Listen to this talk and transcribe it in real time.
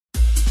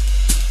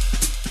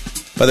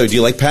By the way, do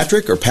you like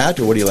Patrick or Pat,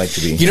 or what do you like to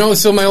be?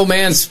 So my old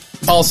man's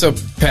also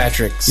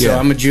Patrick. So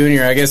I'm a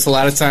junior. I guess a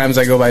lot of times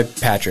I go by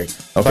Patrick.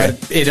 Okay.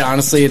 But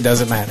it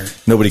doesn't matter.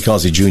 Nobody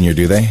calls you Junior,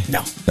 do they? No.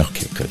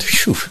 Okay, good.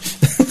 Phew.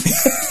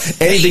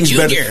 Anything's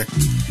better.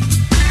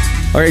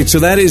 All right, so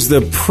that is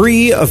the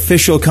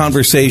pre-official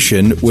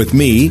conversation with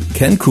me,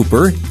 Ken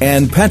Cooper,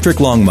 and Patrick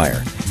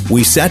Longmire.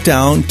 We sat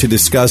down to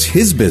discuss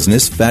his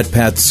business, Fat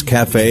Pat's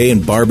Cafe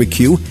and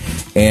Barbecue,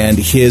 and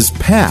his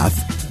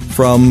path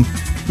from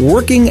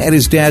working at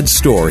his dad's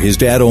store. His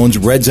dad owns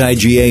Red's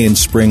IGA in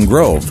Spring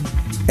Grove.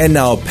 And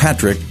now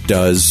Patrick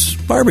does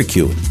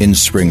barbecue in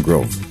Spring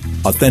Grove.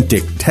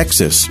 Authentic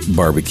Texas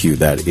barbecue,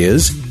 that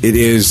is. It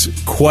is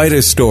quite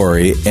a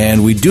story,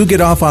 and we do get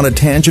off on a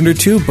tangent or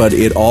two, but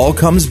it all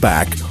comes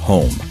back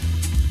home.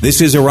 This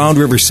is Around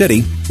River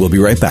City. We'll be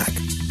right back.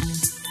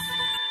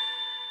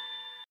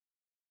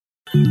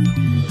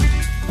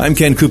 I'm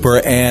Ken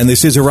Cooper, and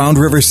this is Around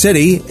River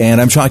City,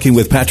 and I'm talking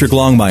with Patrick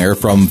Longmire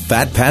from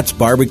Fat Pat's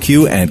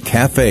Barbecue and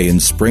Cafe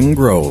in Spring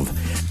Grove.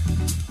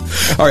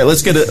 All right,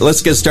 let's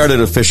get started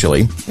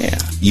officially. Yeah.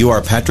 You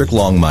are Patrick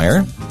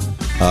Longmire.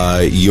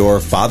 Your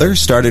father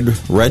started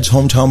Red's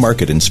Hometown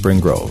Market in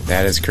Spring Grove.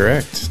 That is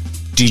correct.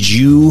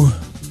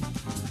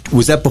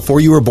 Was that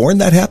before you were born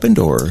that happened,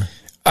 or?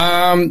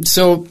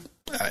 So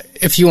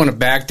if you want to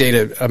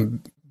backdate a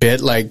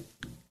bit, like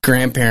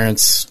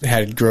grandparents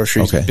had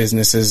grocery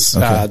businesses.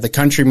 Okay. The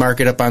country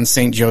market up on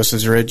St.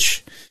 Joseph's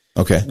Ridge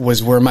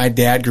was where my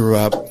dad grew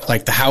up.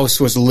 Like the house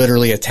was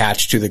literally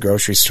attached to the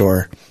grocery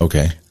store.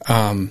 Okay.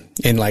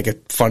 And like a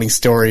funny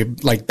story,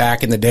 like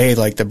back in the day,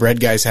 like the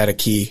bread guys had a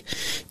key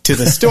to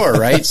the store,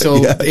 right?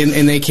 So,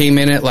 and they came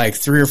in at like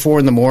 3 or 4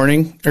 in the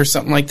morning or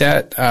something like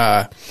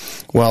that.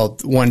 Well,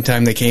 one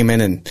time they came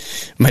in and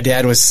my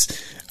dad was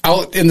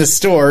out in the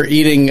store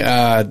eating,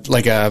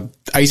 like a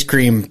ice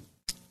cream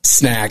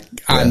snack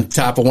on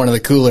top of one of the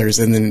coolers.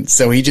 And then,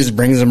 so he just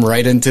brings them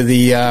right into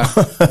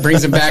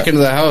brings them back into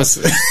the house.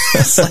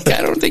 It's like,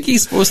 I don't think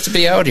he's supposed to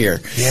be out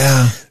here.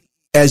 Yeah.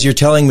 As you're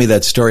telling me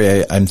that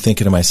story, I'm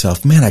thinking to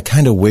myself, man, I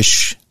kind of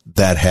wish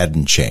that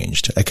hadn't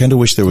changed. I kind of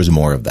wish there was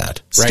more of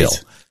that still.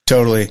 Right.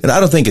 Totally. And I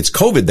don't think it's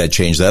COVID that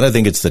changed that. I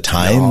think it's the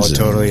times. No,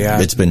 totally,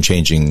 yeah. It's been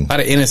changing. A lot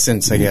of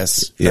innocence, I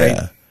guess.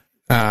 Yeah.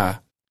 Right?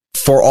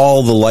 For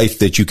all the life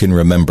that you can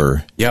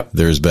remember, Yep.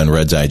 There's been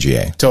Red's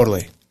IGA.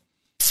 Totally.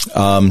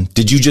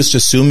 Did you just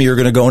assume you were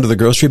going to go into the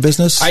grocery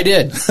business? I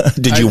did.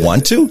 Did you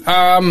want to?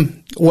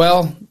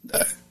 Well,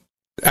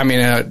 I mean,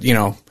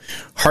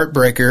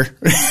 heartbreaker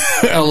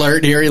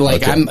alert here.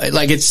 Like I'm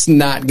like, it's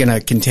not going to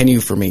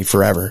continue for me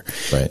forever.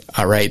 Right.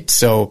 All right.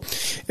 So,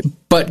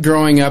 but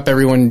growing up,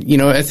 everyone,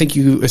 I think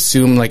you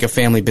assume like a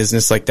family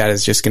business like that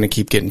is just going to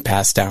keep getting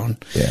passed down.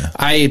 Yeah.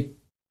 I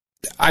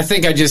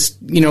think I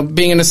just,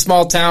 being in a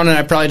small town, and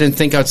I probably didn't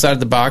think outside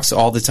of the box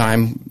all the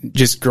time,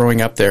 just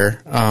growing up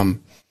there.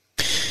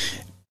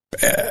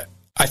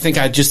 I think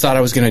I just thought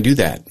I was going to do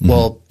that. Mm-hmm.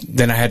 Well,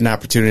 then I had an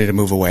opportunity to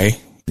move away,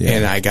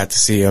 and I got to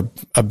see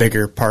a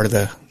bigger part of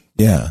the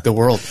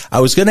world. I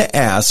was going to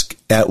ask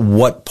at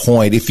what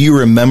point, if you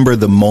remember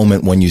the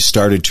moment when you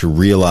started to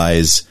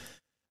realize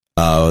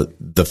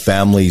the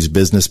family's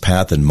business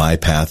path and my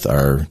path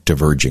are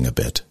diverging a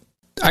bit.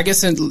 I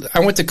guess I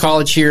went to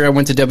college here. I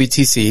went to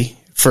WTC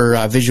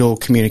for visual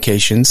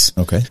communications.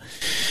 Okay.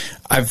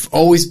 I've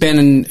always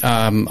been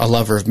a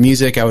lover of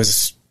music.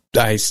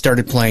 I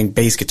started playing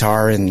bass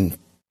guitar in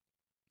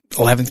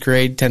 11th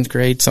grade, 10th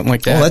grade, something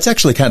like that. Well, that's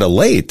actually kind of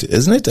late,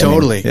 isn't it?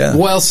 Totally. I mean, yeah.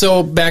 Well,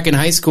 so back in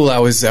high school, I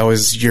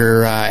was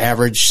your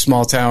average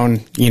small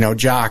town,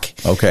 jock.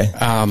 Okay.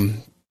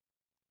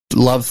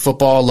 Loved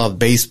football, loved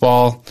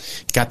baseball.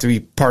 Got to be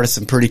part of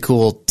some pretty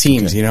cool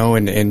teams,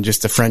 and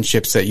just the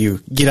friendships that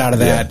you get out of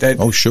that. Yeah.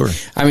 Oh, sure.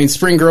 I mean,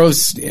 Spring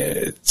Grove's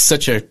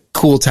such a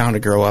cool town to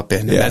grow up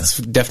in, and that's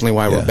definitely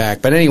why we're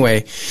back. But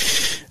anyway,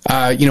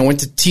 went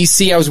to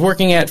TC. I was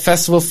working at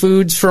Festival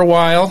Foods for a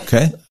while.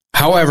 Okay.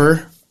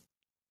 However,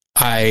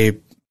 I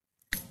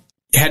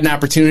had an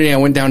opportunity. I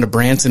went down to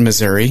Branson,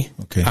 Missouri.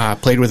 Okay.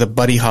 Played with a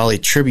Buddy Holly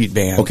tribute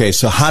band. Okay,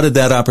 so how did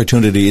that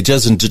opportunity? It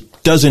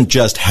doesn't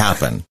just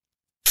happen.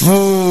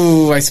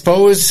 Oh, I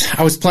suppose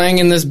I was playing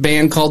in this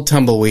band called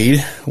Tumbleweed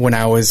when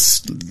I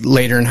was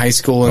later in high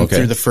school and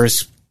through the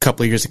first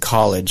couple of years of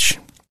college.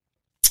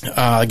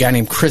 A guy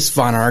named Chris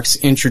Von Arx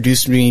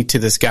introduced me to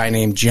this guy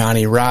named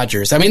Johnny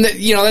Rogers. I mean,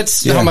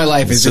 that's how my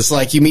life is. Just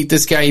like you meet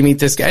this guy. And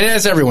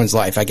that's everyone's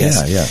life, I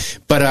guess. Yeah.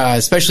 But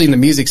especially in the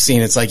music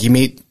scene, it's like you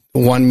meet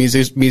one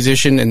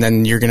musician and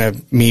then you're going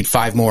to meet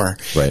 5 more.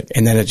 Right.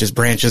 And then it just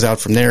branches out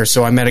from there.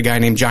 So I met a guy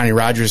named Johnny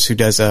Rogers who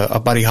does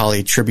a Buddy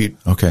Holly tribute.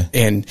 Okay.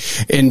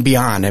 And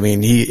Beyond. I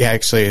mean,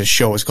 his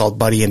show was called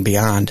Buddy and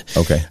Beyond.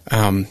 Okay.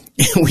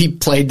 We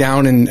played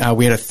down and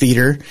we had a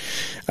theater.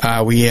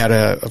 We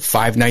had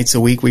 5 nights a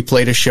week. We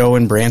played a show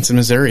in Branson,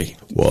 Missouri.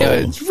 Whoa.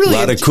 It's really a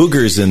lot of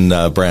cougars in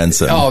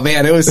Branson. Oh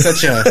man, it was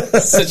such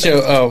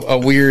a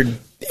weird,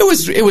 it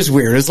was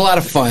weird. It was a lot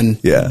of fun.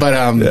 Yeah.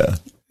 But,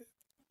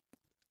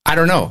 I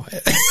don't know.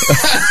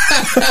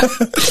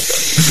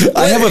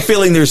 I have a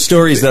feeling there's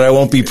stories that I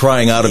won't be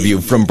prying out of you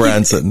from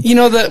Branson.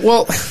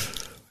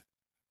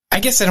 I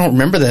guess I don't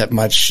remember that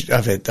much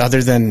of it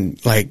other than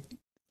like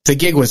the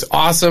gig was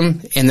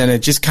awesome, and then it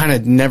just kind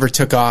of never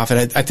took off.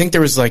 And I think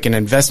there was like an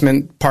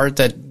investment part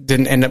that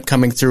didn't end up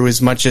coming through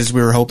as much as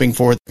we were hoping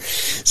for.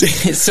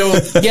 So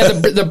yeah,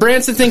 the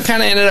Branson thing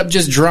kind of ended up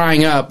just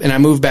drying up, and I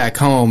moved back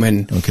home.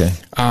 And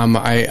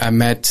I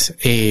met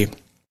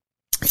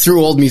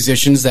through old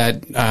musicians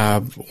that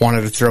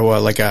wanted to throw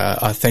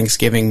a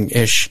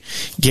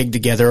Thanksgiving-ish gig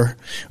together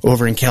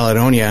over in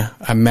Caledonia.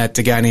 I met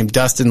a guy named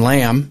Dustin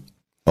Lamb.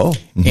 Oh,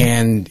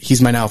 and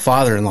he's my now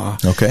father-in-law.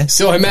 Okay.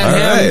 So I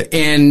met him,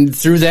 and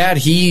through that,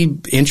 he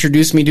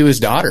introduced me to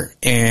his daughter.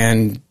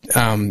 And,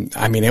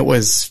 it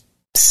was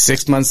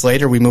 6 months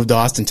later, we moved to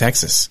Austin,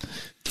 Texas.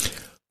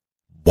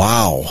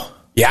 Wow.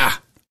 Yeah.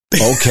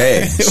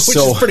 Okay. Which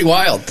is pretty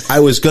wild. I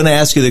was going to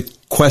ask you the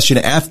question,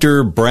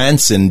 after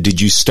Branson, did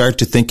you start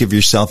to think of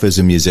yourself as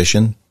a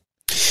musician?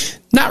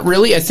 Not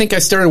really. I think I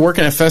started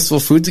working at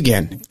Festival Foods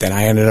again. Then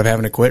I ended up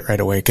having to quit right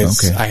away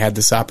because I had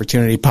this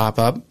opportunity pop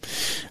up.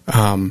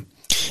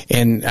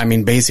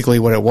 Basically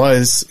what it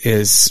was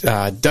is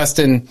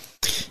Dustin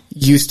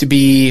used to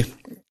be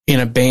in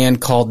a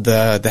band called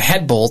the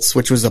Headbolts,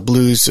 which was a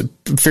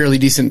fairly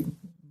decent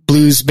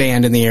blues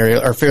band in the area,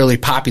 or fairly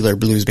popular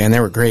blues band. They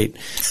were great.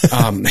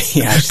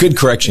 Good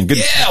correction. Good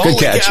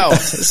catch. Cow.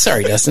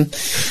 Sorry, Dustin.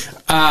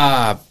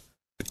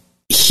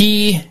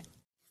 He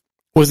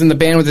was in the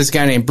band with this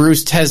guy named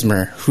Bruce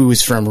Tesmer, who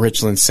is from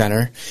Richland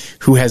Center,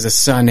 who has a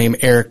son named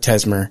Eric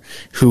Tesmer,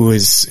 who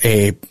is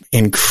a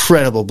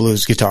incredible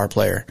blues guitar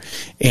player.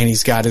 And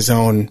he's got his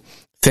own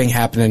thing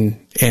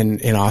happening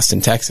in Austin,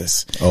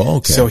 Texas. Oh,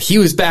 okay. So he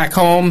was back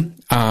home,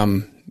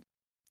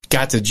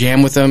 got to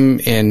jam with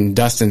him in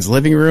Dustin's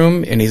living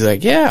room, and he's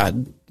like, yeah,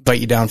 I'd invite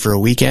you down for a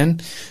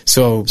weekend.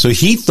 So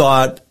he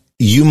thought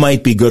you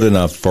might be good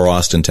enough for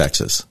Austin,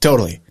 Texas.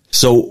 Totally.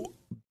 So,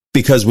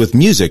 because with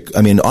music,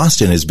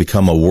 Austin has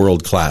become a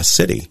world-class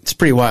city. It's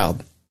pretty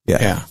wild.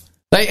 Yeah.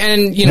 What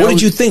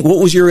did you think? What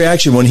was your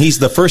reaction when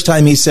the first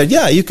time he said,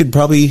 yeah, you could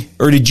probably,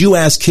 or did you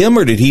ask him,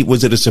 or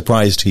was it a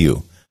surprise to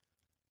you?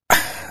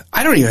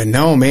 I don't even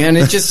know, man.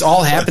 It just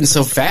all happened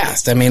so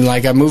fast. I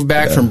moved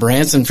back from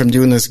Branson from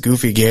doing this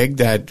goofy gig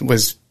that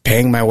was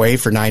paying my way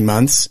for 9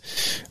 months.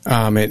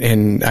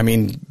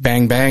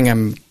 Bang, bang,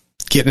 I'm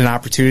getting an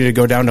opportunity to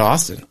go down to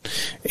Austin.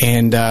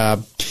 And I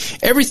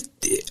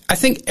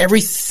think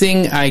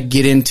everything I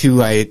get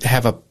into, I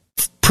have a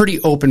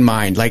pretty open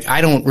mind. Like, I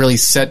don't really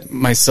set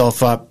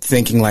myself up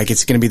thinking like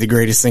it's going to be the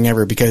greatest thing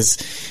ever, because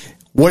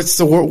what's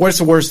the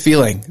worst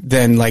feeling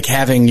than like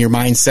having your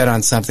mind set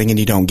on something and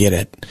you don't get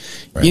it?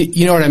 Right.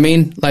 You know what I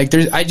mean? Like,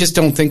 I just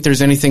don't think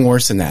there's anything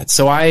worse than that.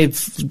 So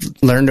I've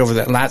learned over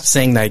that. I'm not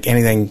saying like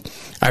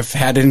I've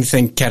had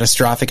anything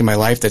catastrophic in my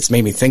life that's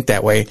made me think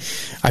that way.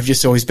 I've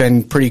just always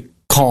been pretty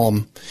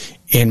calm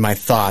in my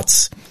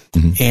thoughts.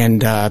 Mm-hmm.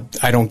 And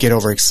I don't get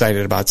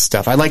overexcited about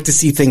stuff. I like to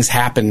see things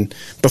happen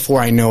before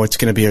I know it's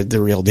going to be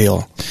the real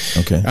deal.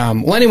 Okay.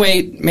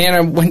 Anyway, man, I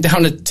went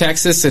down to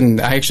Texas,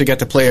 and I actually got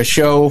to play a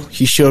show.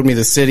 He showed me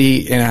the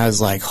city, and I was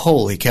like,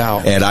 holy cow.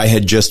 And I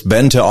had just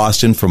been to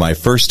Austin for my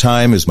first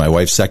time. It was my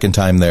wife's second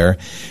time there.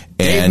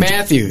 And Dave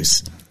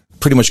Matthews.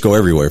 Pretty much go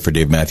everywhere for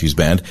Dave Matthews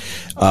Band.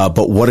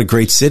 But what a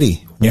great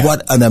city. Yeah.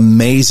 What an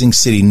amazing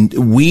city.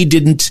 We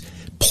didn't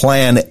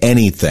plan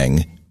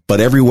anything, but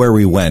everywhere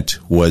we went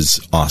was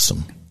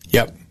awesome.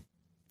 Yep.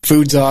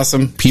 Food's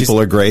awesome. People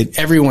are great.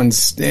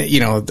 Everyone's,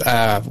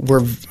 my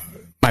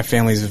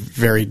family's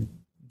very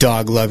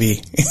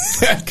dog-lovey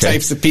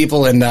types of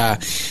people, and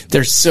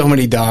there's so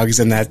many dogs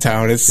in that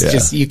town. It's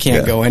just, you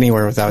can't go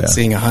anywhere without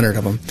seeing 100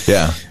 of them.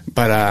 Yeah.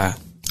 But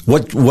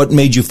what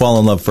made you fall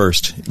in love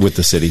first with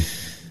the city?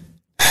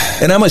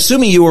 And I'm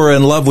assuming you were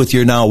in love with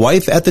your now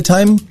wife at the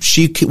time.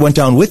 She went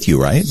down with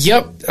you, right?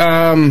 Yep.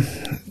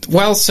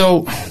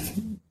 So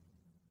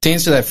to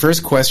answer that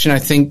first question, I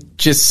think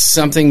just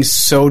something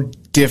so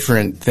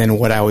different than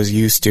what I was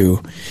used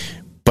to,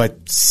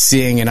 but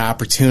seeing an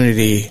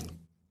opportunity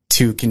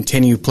to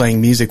continue playing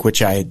music,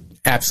 which I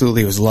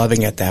absolutely was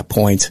loving at that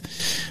point.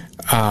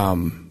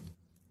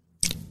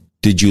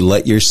 Did you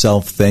let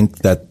yourself think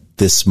that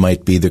this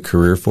might be the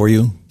career for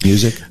you,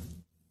 music?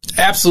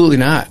 Absolutely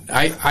not.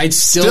 I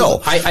still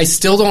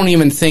don't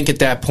even think at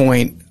that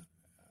point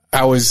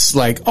I was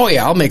like, oh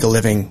yeah, I'll make a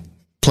living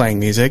playing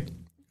music.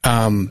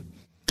 I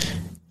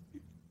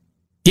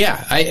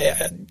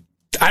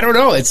don't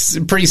know. It's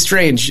pretty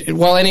strange.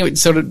 Well, anyway,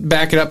 so to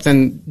back it up,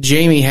 then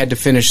Jamie had to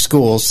finish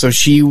school. So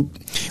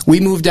we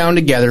moved down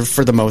together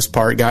for the most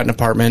part, got an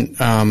apartment,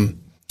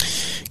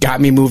 got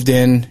me moved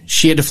in.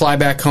 She had to fly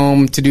back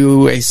home to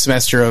do a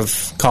semester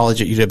of college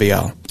at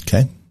UWL.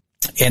 Okay.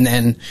 And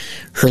then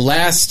her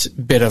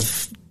last bit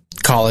of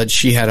college,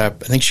 she had I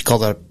think she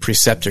called it a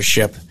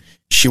preceptorship.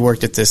 She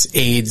worked at this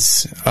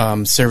AIDS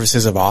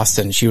Services of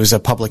Austin. She was a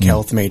public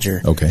health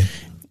major. Okay.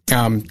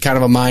 Kind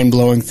of a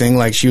mind-blowing thing.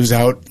 Like, she was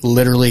out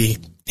literally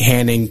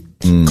handing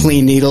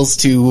clean needles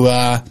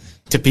to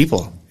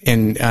people.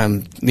 And,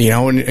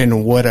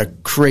 and what a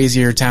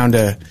crazier town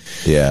to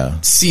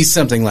see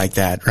something like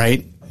that,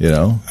 right?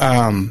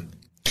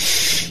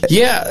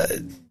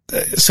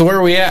 So where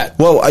are we at?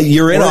 Well,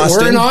 you're in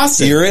Austin. We're in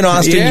Austin. You're in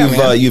Austin.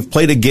 Yeah, You've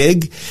played a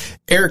gig.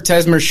 Eric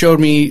Tesmer showed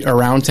me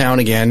around town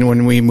again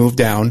when we moved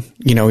down.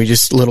 We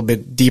just a little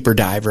bit deeper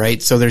dive, right?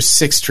 So there's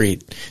 6th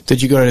Street.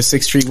 Did you go to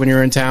 6th Street when you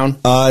were in town?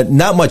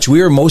 Not much.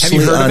 We were mostly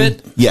Have you heard of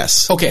it?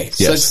 Yes. Okay.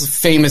 So yes. it's a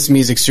famous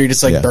music street.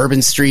 It's like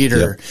Bourbon Street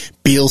or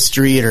Beale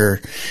Street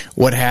or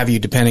what have you,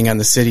 depending on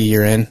the city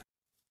you're in.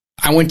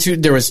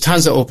 There was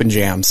tons of open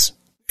jams.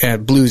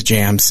 Blues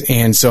jams,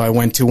 and so I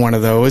went to one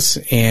of those,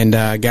 and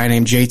a guy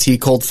named JT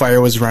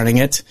Coldfire was running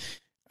it,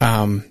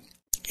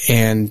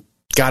 and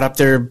got up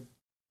there,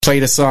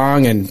 played a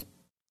song, and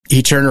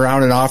he turned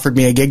around and offered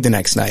me a gig the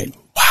next night.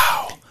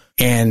 Wow.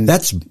 And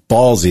that's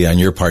ballsy on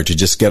your part to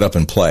just get up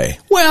and play.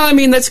 Well, I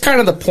mean, that's kind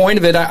of the point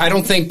of it. I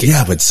don't think...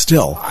 Yeah, but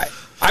still...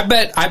 I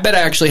bet I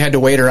actually had to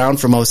wait around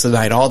for most of the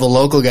night. All the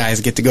local guys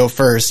get to go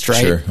first,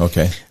 right? Sure,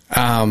 okay.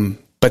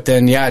 But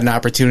then, an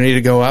opportunity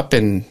to go up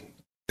and...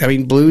 I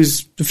mean,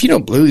 blues, if you know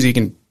blues, you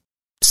can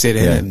sit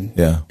in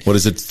and... What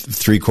is it,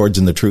 3 chords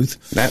and the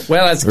truth? That's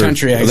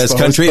country, I suppose. That's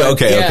country? But,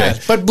 okay.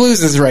 But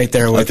blues is right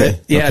there with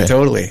it. Yeah,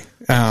 totally.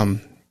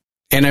 And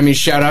I mean,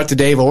 shout out to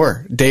Dave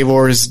Orr. Dave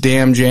Orr's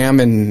Damn Jam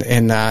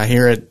and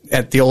here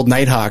at the old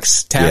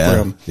Nighthawks tap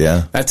room.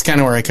 Yeah. That's kind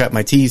of where I cut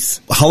my teeth.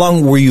 How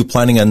long were you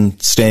planning on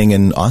staying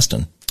in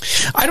Austin?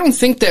 I don't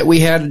think that we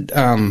had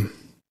a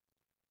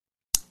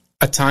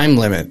time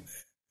limit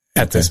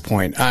at this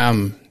point.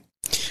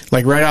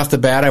 Like right off the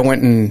bat, I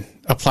went and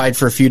applied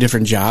for a few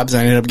different jobs.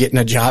 I ended up getting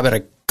a job at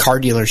a car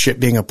dealership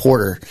being a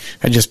porter.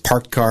 I just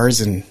parked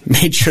cars and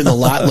made sure the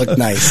lot looked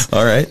nice.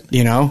 All right.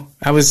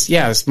 I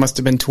must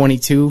have been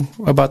 22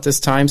 about this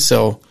time.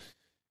 So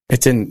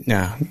it didn't,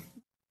 I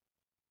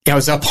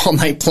was up all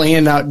night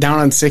playing out down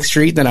on 6th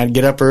Street. Then I'd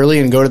get up early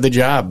and go to the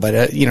job.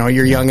 But,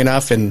 you're young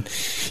enough and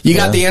you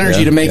got the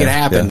energy to make it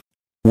happen. Yeah.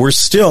 We're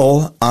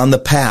still on the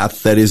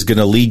path that is going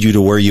to lead you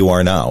to where you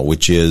are now,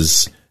 which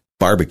is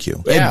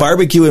barbecue. Yeah. And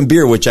barbecue and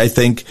beer, which I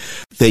think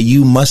that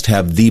you must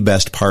have the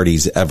best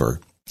parties ever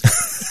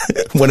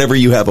whenever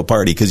you have a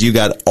party, because you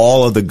got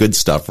all of the good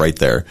stuff right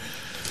there.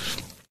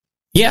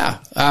 Yeah,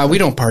 we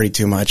don't party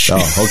too much. Oh,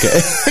 okay.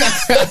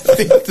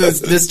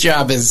 this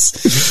job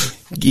is,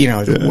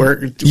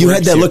 work. You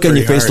had that look on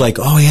your face like,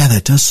 oh yeah,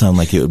 that does sound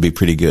like it would be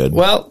pretty good.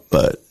 Well,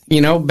 but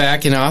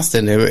back in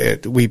Austin,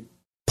 we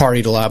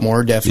partied a lot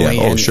more, definitely.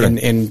 Yeah, sure.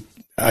 And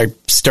I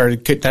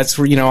started, that's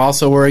where,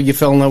 also where you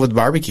fell in love with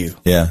barbecue.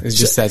 Yeah. It's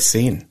just that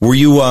scene. Were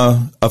you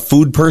a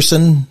food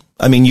person?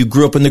 I mean, you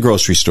grew up in the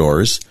grocery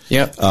stores.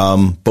 Yep.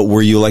 But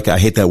were you I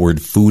hate that word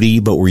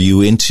foodie, but were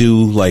you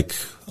into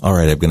all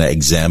right, I'm going to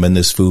examine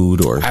this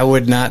food or? I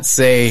would not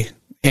say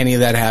any of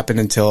that happened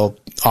until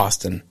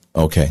Austin.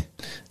 Okay.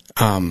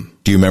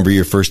 Do you remember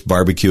your first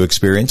barbecue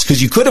experience?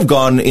 Because you could have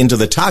gone into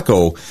the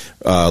taco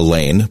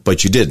lane,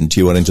 but you didn't.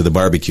 You went into the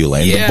barbecue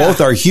lane. Yeah. But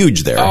both are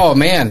huge there. Oh,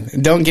 man.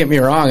 Don't get me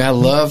wrong. I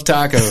love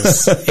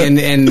tacos.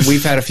 and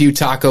we've had a few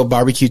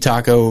barbecue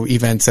taco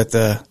events at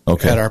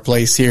our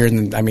place here.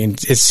 And I mean,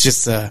 it's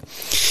just,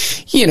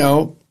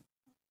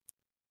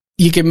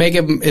 you can make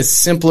it as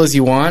simple as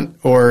you want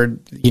or,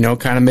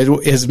 kind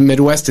of as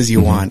Midwest as you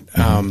want.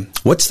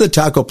 What's the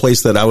taco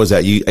place that I was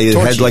at? It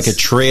had like a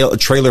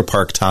trailer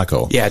park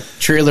taco. Yeah,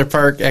 trailer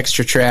park,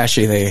 extra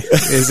trashy. Dumping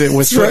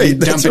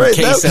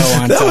queso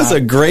on top. That was a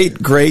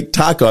great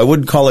taco. I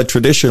wouldn't call it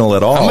traditional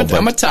at all.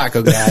 I'm a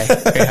taco guy.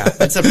 Yeah,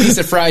 it's a piece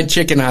of fried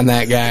chicken on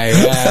that guy.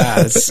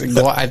 Yeah,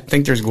 I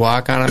think there's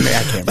guac on it. I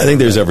can't remember. I think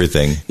there's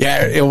everything.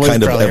 Yeah, it was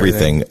kind of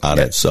everything on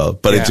it. So,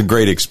 but it's a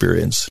great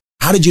experience.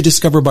 How did you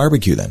discover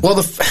barbecue then? Well,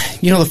 the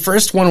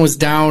first one was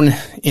down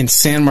in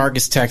San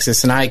Marcos,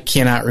 Texas, and I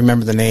cannot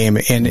remember the name.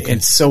 And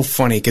it's so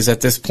funny because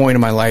at this point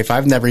in my life,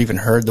 I've never even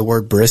heard the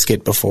word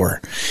brisket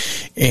before.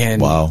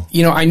 And, wow.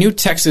 I knew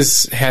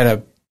Texas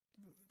had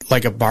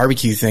a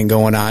barbecue thing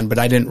going on, but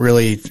I didn't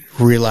really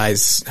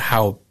realize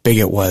how big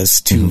it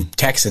was to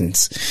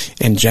Texans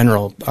in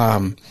general.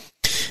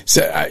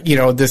 So,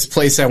 this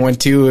place I went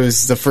to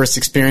was the first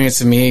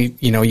experience of me.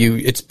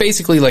 It's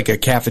basically like a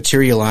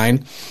cafeteria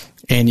line.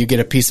 And you get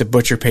a piece of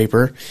butcher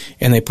paper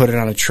and they put it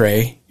on a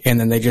tray and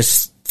then they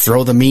just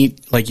throw the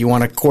meat like you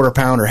want a quarter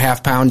pound or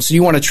half pound. So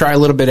you want to try a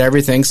little bit of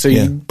everything. So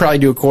you probably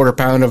do a quarter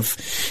pound of,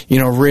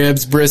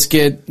 ribs,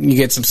 brisket. You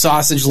get some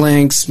sausage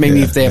links.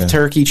 Maybe if they have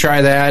turkey,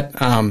 try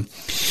that. And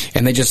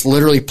they just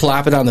literally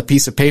plop it on the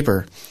piece of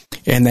paper.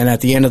 And then at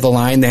the end of the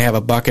line, they have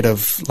a bucket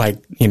of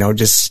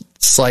just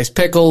sliced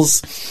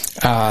pickles,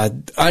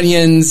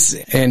 onions.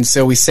 And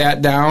so we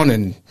sat down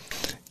and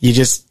you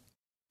just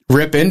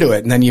rip into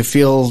it, and then you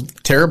feel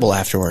terrible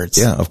afterwards.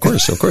 Yeah, of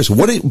course.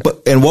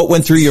 What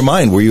went through your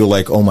mind? Were you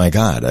like, oh my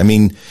God? I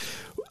mean,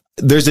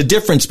 there's a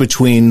difference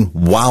between,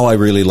 wow, I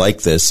really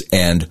like this,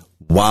 and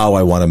wow,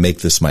 I want to make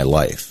this my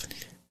life.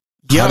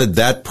 Yep. How did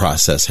that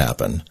process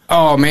happen?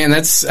 Oh man,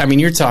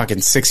 you're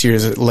talking 6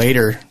 years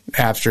later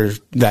after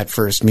that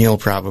first meal,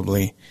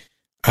 probably.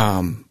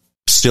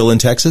 Still in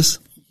Texas?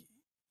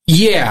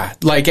 Yeah,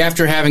 like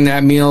after having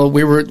that meal,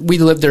 we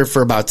lived there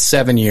for about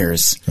 7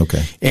 years.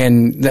 Okay.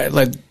 And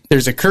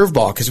there's a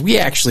curveball because we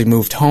actually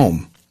moved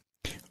home.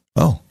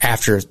 Oh.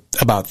 After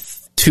about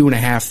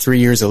 2.5, 3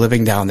 years of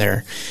living down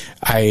there,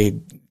 I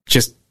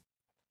just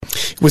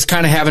was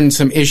kind of having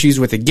some issues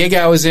with the gig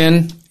I was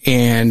in,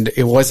 and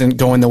it wasn't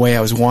going the way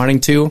I was wanting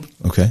to.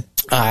 Okay.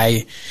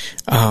 I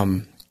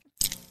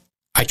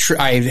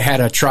had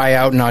a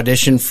tryout and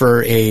audition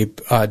for a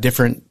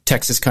different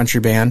Texas country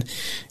band,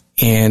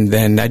 and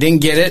then I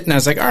didn't get it, and I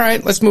was like, all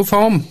right, let's move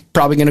home.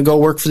 Probably going to go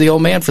work for the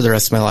old man for the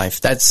rest of my life.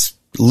 That's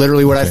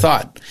literally what I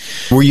thought.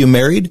 Were you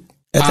married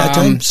at that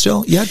time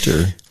still yet?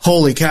 Or?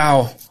 Holy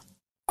cow.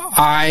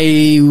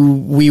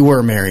 We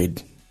were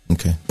married.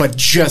 Okay. But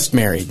just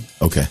married.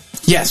 Okay.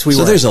 Yes, we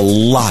were. So there's a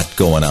lot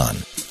going on.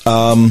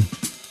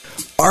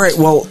 All right,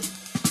 well,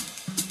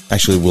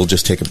 actually, we'll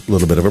just take a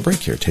little bit of a break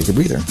here. Take a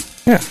breather.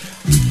 Yeah.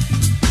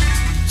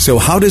 So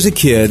how does a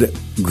kid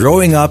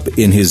growing up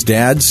in his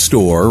dad's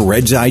store,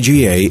 Red's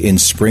IGA, in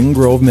Spring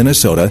Grove,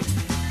 Minnesota,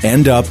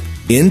 end up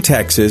in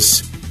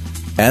Texas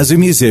as a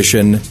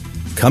musician,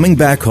 coming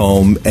back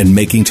home and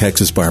making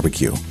Texas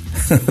barbecue?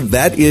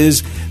 That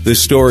is the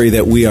story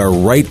that we are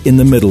right in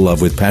the middle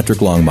of with Patrick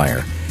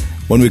Longmire.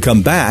 When we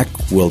come back,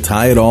 we'll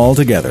tie it all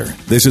together.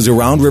 This is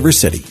Around River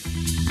City.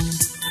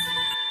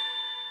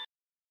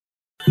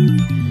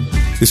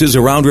 This is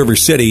Around River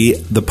City,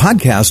 the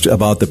podcast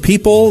about the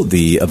people,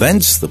 the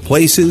events, the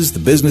places, the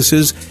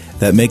businesses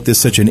that make this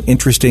such an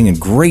interesting and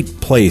great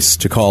place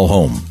to call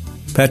home.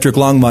 Patrick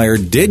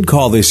Longmire did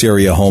call this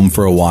area home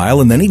for a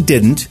while, and then he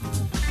didn't.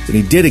 Then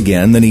he did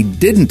again, then he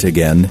didn't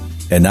again,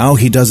 and now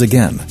he does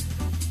again.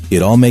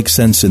 It all makes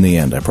sense in the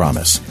end, I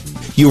promise.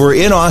 You were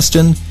in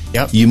Austin.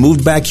 Yep. You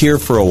moved back here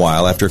for a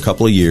while after a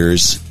couple of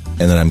years,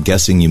 and then I'm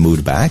guessing you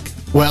moved back?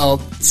 Well,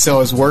 so I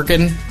was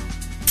working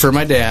for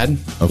my dad,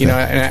 Okay. you know,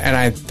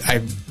 and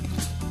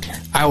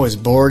I was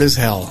bored as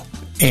hell.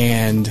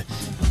 And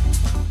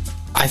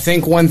I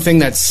think one thing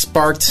that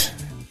sparked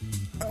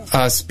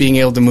us being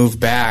able to move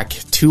back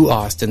to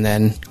Austin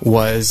then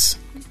was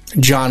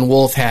John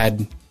Wolf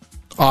had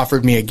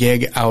offered me a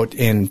gig out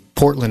in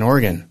Portland,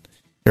 Oregon.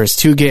 There was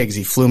 2 gigs.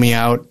 He flew me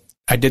out.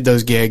 I did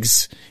those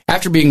gigs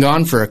after being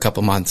gone for a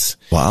couple months.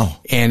 Wow.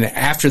 And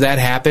after that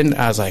happened,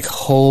 I was like,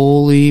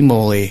 holy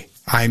moly,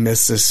 I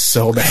miss this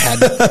so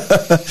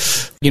bad.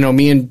 You know,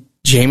 me and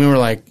Jamie were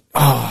like,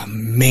 oh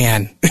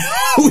man,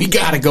 we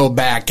got to go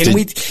back. And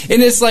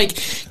it's like,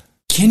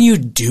 can you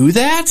do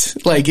that?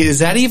 Like, is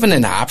that even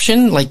an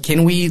option? Like,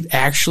 can we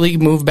actually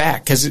move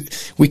back?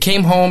 Because we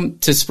came home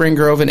to Spring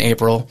Grove in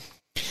April.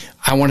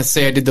 I want to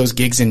say I did those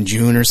gigs in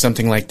June or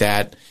something like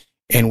that.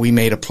 And we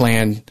made a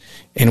plan,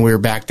 and we were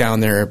back down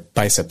there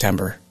by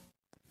September.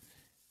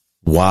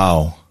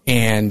 Wow.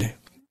 And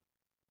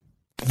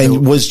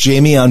was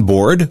Jamie on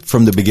board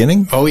from the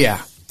beginning? oh,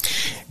 yeah.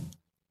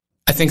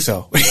 I think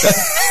so.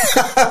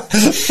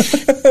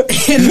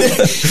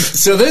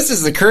 So this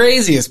is the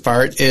craziest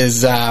part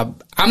is, I'm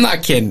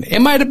not kidding. It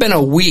might have been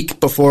a week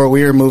before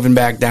we were moving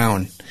back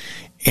down,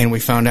 and we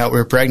found out we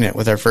were pregnant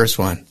with our first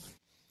one.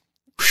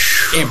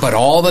 But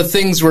all the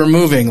things were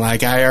moving.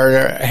 Like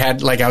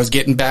I was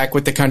getting back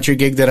with the country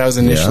gig that I was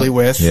initially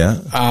with.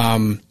 Yeah.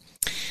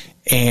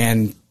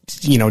 And,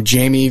 you know,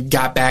 Jamie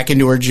got back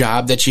into her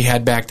job that she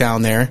had back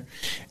down there.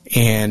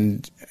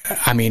 And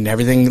I mean,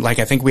 everything, like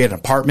I think we had an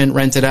apartment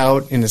rented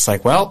out, and it's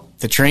like, well,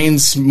 the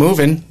train's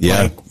moving.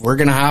 Yeah. Like, we're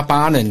going to hop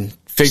on and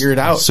figure it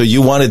out. So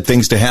you wanted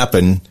things to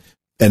happen,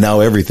 and now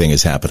everything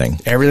is happening.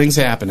 Everything's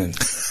happening.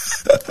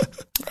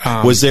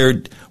 Was there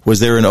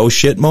an oh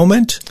shit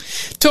moment?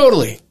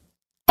 Totally.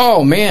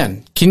 Oh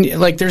man,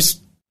 there's,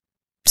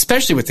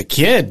 especially with the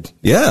kid.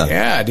 Yeah.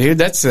 Yeah, dude,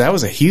 that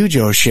was a huge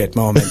oh shit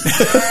moment.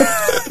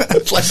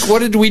 Like, what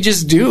did we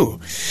just do?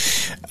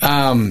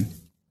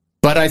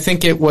 But I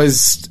think it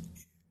was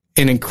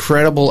an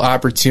incredible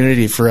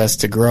opportunity for us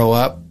to grow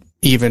up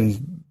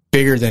even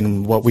bigger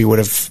than what we would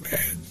have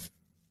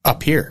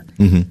up here.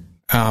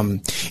 Mm-hmm.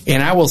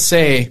 And I will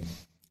say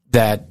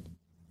that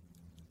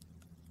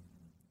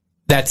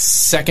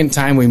second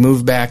time we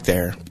moved back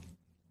there,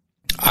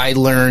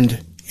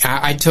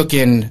 I took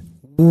in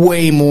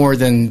way more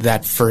than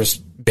that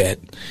first bit.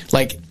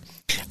 Like,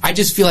 I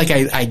just feel like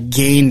I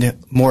gained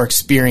more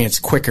experience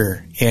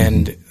quicker.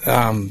 And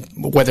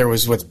whether it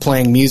was with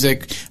playing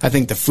music, I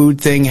think the food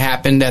thing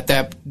happened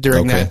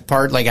during that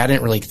part. Like, I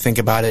didn't really think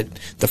about it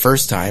the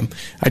first time.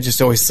 I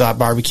just always thought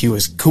barbecue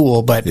was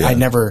cool, but I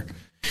never,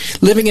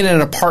 living in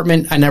an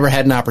apartment, I never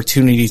had an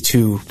opportunity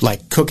to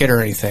like cook it or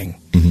anything.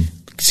 Mm-hmm.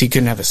 So you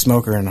couldn't have a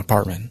smoker in an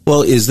apartment.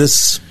 Well,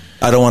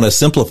 I don't want to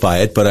simplify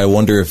it, but I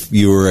wonder if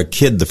you were a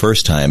kid the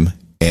first time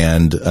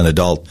and an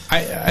adult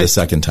the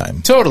second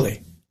time.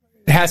 Totally.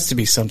 It has to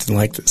be something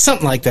like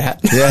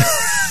that. Yeah.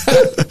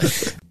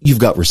 You've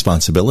got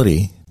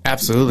responsibility.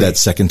 Absolutely. That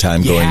second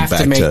time going back to... You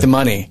have to make the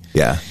money.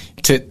 Yeah.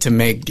 To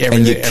make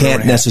everything... And you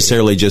can't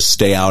necessarily just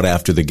stay out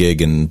after the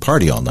gig and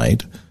party all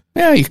night.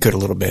 Yeah, you could a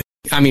little bit.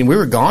 I mean, we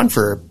were gone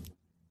for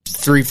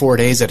 3-4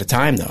 days at a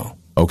time, though.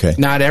 Okay.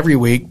 Not every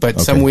week, but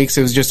some weeks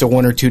it was just a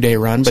 1 or 2 day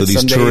run. But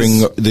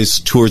so these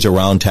tours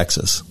around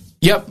Texas.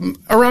 Yep,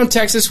 around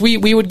Texas, we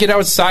would get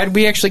outside.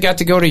 We actually got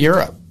to go to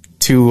Europe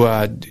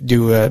to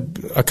do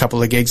a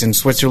couple of gigs in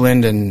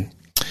Switzerland and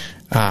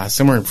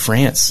somewhere in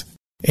France.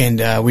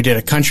 And we did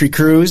a country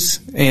cruise,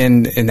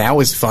 and that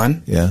was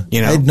fun. Yeah.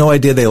 You know? I had no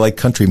idea they like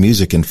country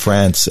music in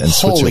France and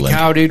Switzerland. Holy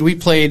cow, dude. We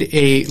played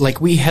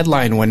we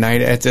headlined one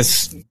night at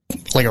this,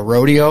 like a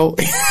rodeo.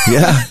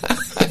 Yeah.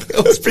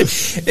 It was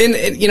pretty,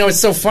 and, you know, it's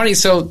so funny.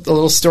 So a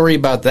little story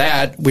about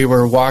that. We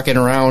were walking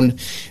around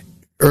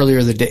earlier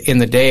in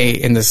the day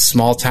in this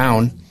small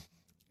town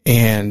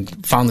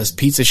and found this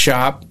pizza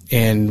shop,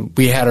 and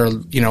we had our,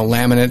 you know,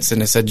 laminates,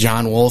 and it said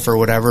John Wolf or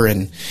whatever.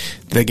 And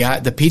the guy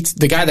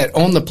that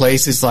owned the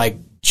place is like,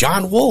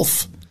 John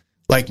Wolf.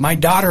 Like, my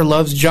daughter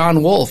loves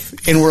John Wolf.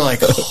 And we're like,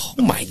 oh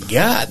my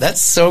God,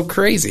 that's so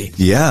crazy.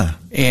 Yeah.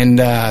 And,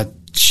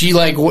 he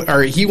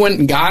went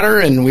and got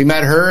her, and we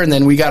met her, and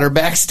then we got her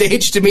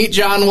backstage to meet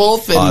John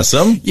Wolf. And,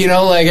 awesome. You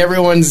know, like,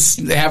 everyone's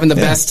having the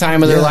best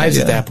time of their lives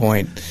at that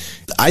point.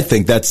 I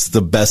think that's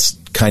the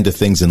best kind of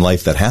things in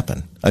life that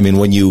happen. I mean,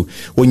 when you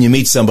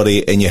meet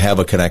somebody and you have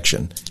a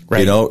connection, right.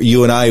 You know,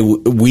 you and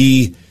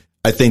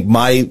I think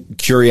my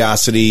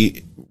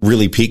curiosity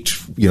really peaked,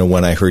 you know,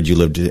 when I heard you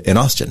lived in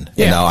Austin.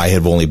 Yeah. And now I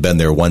have only been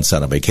there once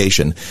on a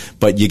vacation,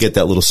 but you get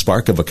that little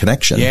spark of a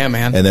connection. Yeah,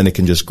 man. And then it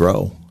can just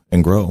grow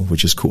and grow,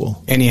 which is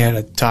cool. And you had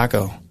a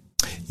taco.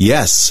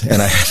 Yes,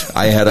 and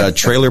I had a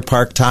trailer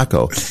park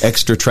taco,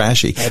 extra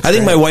trashy. That's I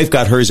think great. my wife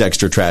got hers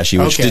extra trashy,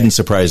 which didn't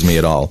surprise me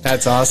at all.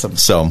 That's awesome.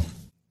 So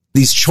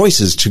these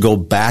choices to go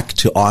back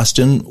to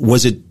Austin,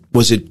 was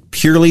it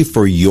purely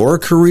for your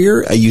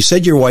career? You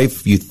said your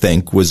wife, you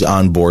think, was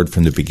on board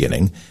from the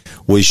beginning.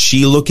 Was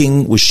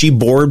she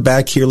bored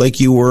back here like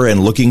you were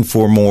and looking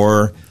for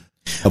more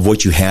of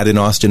what you had in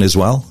Austin as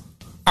well?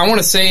 I want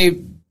to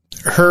say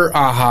her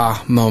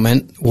aha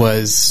moment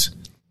was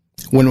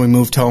when we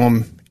moved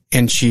home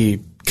and she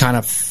kind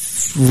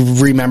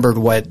of remembered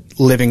what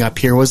living up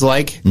here was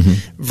like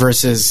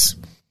versus,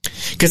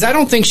 because I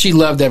don't think she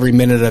loved every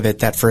minute of it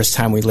that first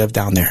time we lived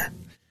down there.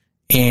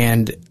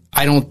 And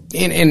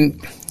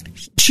and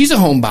she's a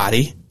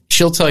homebody.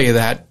 She'll tell you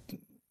that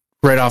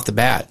right off the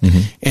bat.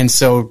 And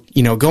so,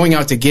 you know, going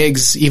out to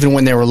gigs, even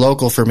when they were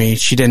local for me,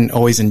 she didn't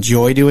always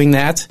enjoy doing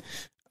that.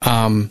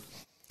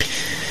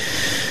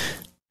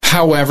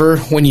 However,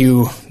 when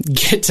you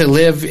get to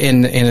live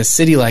in a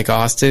city like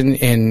Austin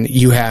and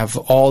you have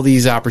all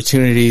these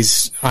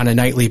opportunities on a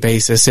nightly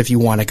basis, if you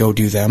want to go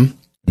do them,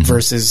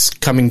 versus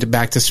coming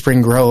back to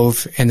Spring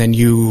Grove and then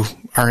you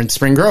are in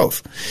Spring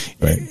Grove.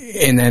 Right.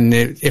 And then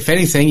if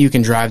anything, you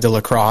can drive to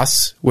La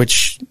Crosse,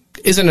 which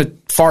isn't a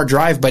far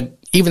drive, but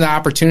even the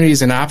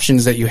opportunities and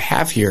options that you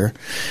have here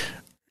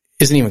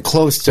isn't even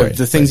close to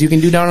the things you can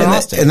do down in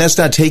Austin. And that's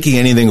not taking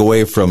anything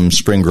away from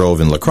Spring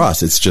Grove and La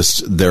Crosse. It's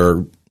just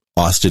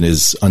Austin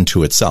is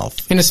unto itself.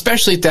 And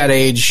especially at that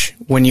age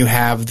when you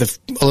have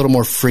a little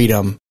more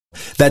freedom.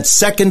 That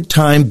second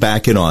time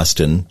back in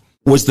Austin,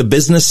 was the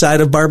business side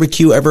of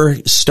barbecue ever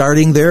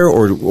starting there,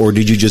 or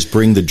did you just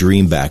bring the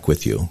dream back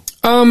with you?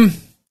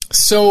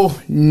 So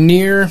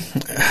near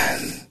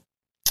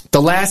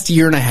the last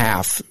year and a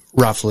half,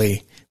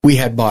 roughly, we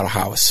had bought a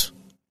house.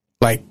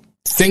 Like,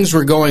 things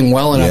were going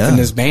well enough in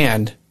this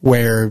band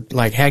where,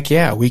 like, heck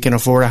yeah, we can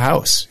afford a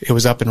house. It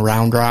was up in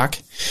Round Rock.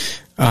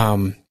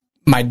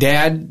 My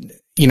dad,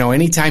 you know,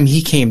 anytime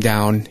he came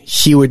down,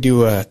 he would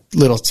do a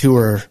little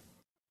tour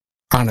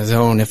on his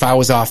own. If I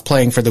was off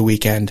playing for the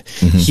weekend,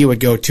 he would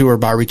go tour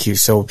barbecue.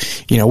 So,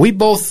 you know, we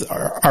both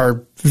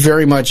are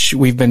very much,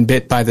 we've been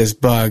bit by this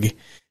bug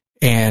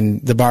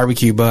and the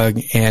barbecue bug.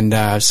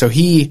 And so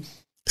he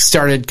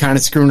started kind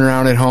of screwing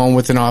around at home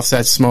with an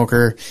offset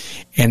smoker.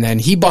 And then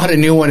he bought a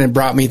new one and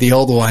brought me the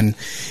old one.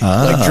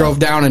 Like, drove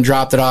down and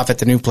dropped it off at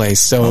the new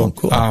place. So,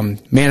 cool.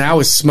 Man, I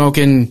was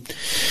smoking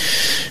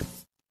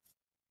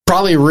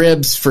probably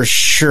ribs for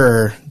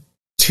sure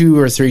 2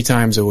 or 3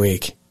 times a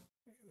week.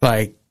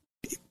 Like,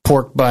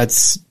 pork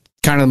butts,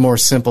 kind of more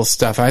simple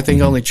stuff. I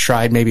think I only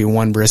tried maybe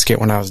one brisket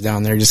when I was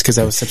down there just because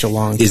that was such a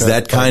long Is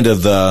that kind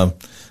of the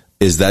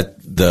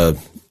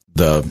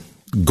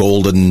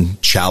golden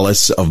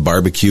chalice of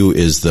barbecue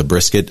is the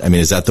brisket? I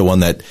mean, is that the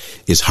one that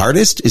is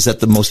hardest? Is that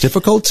the most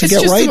difficult to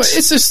get right?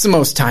 It's just the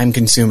most time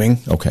consuming.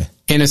 Okay.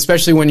 And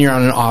especially when you're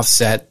on an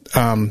offset,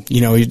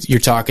 you know, you're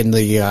talking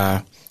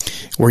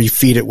where you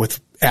feed it with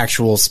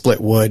actual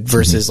split wood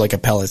versus like a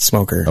pellet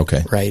smoker.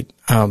 Okay. Right.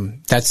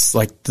 That's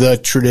like the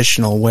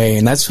traditional way.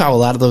 And that's how a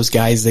lot of those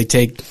guys, they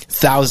take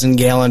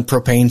 1,000-gallon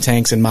propane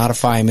tanks and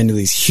modify them into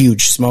these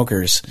huge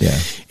smokers. Yeah.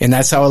 And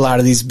that's how a lot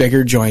of these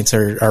bigger joints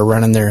are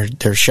running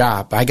their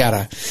shop. I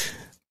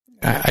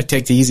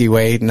take the easy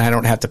way and I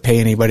don't have to pay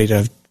anybody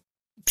to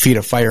feed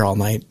a fire all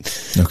night.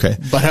 Okay.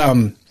 But,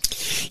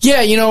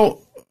 yeah, you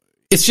know,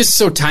 it's just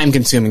so time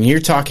consuming. You're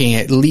talking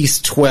at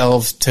least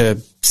 12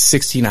 to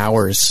 16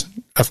 hours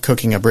of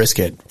cooking a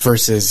brisket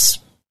versus,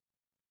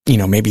 you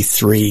know, maybe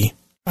 3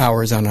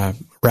 hours on a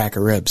rack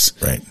of ribs.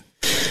 Right.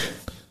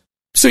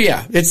 So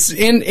yeah, it's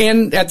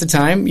and at the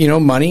time, you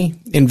know, money,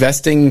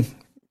 investing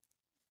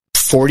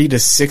 $40 to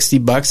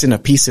 $60 in a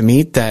piece of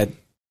meat that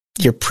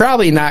you're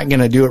probably not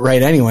going to do it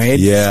right anyway.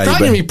 It's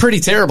probably going to be pretty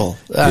terrible.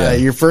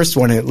 Your first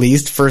one, at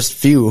least, first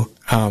few.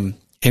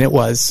 And it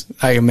was.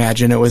 I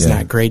imagine it was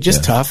not great,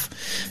 just tough.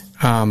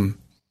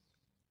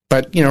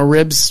 But,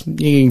 ribs,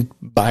 you can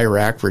buy a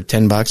rack for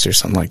 $10 or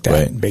something like that.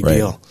 Right, Big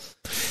deal.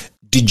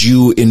 Did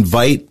you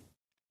invite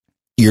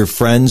your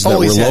friends that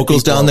Always were had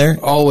locals people. down there?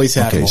 Always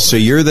had them over. So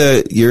you're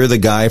the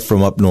guy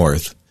from up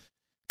north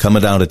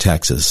coming down to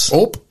Texas.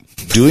 Oh.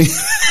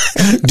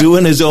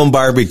 Doing his own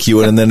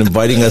barbecue and then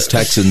inviting us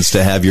Texans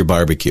to have your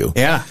barbecue.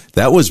 Yeah.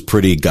 That was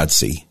pretty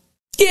gutsy.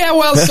 Yeah,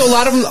 well, so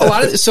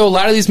a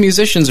lot of these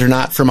musicians are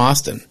not from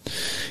Austin.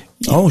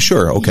 Oh,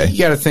 sure. Okay. You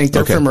got to think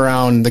they're from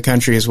around the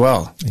country as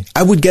well.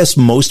 I would guess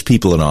most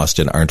people in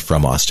Austin aren't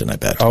from Austin, I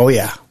bet. Oh,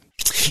 yeah.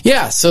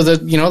 Yeah, so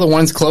the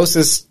ones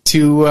closest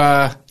to,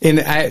 and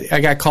I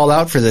got called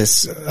out for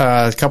this.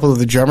 A couple of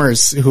the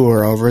drummers who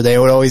were over, they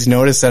would always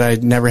notice that I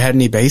never had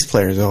any bass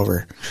players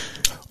over.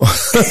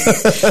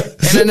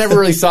 And I never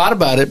really thought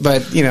about it,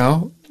 but,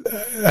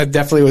 I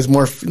definitely was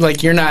more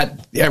like, you're not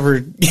ever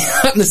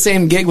on the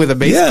same gig with a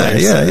bass player.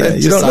 Yeah.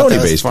 You don't know any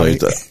bass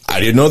players.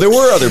 I didn't know there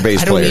were other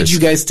bass players. I don't need you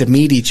guys to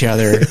meet each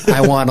other.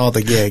 I want all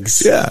the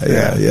gigs.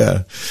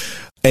 Yeah.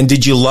 And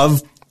did you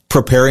love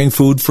preparing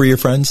food for your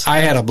friends? I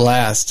had a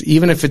blast,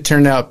 even if it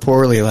turned out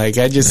poorly. Like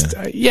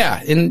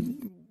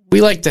and we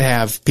like to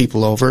have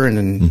people over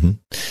and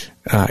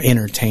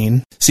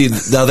entertain. See,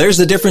 now there's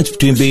the difference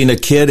between being a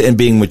kid and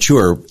being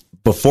mature.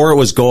 Before it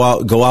was go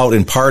out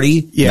and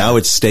party. Yeah. Now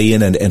it's stay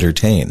in and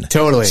entertain.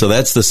 Totally. So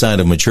that's the sign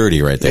of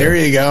maturity right there. There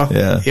you go.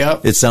 Yeah.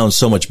 Yep. It sounds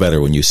so much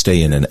better when you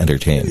stay in and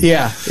entertain.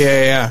 Yeah.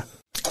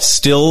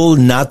 Still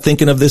not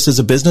thinking of this as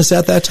a business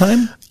at that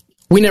time?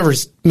 We never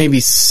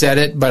maybe said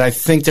it, but I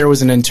think there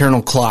was an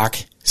internal clock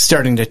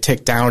starting to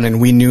tick down,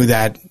 and we knew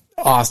that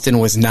Austin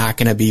was not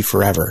going to be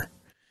forever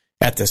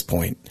at this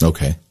point.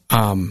 Okay.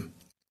 Even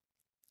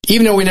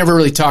though we never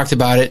really talked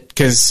about it,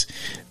 because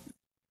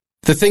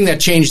the thing that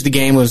changed the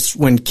game was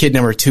when kid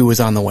number 2 was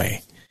on the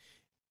way.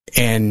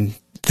 And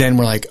then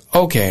we're like,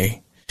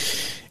 okay,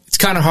 it's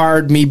kind of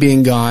hard me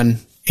being gone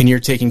and you're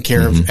taking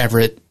care of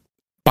Everett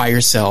by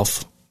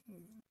yourself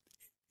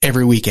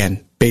every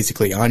weekend,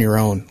 basically on your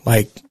own.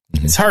 Like,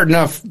 it's hard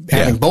enough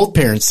having both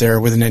parents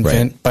there with an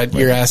infant, but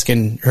you're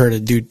asking her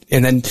to do,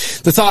 and then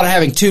the thought of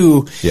having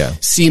 2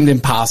 seemed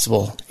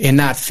impossible and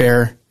not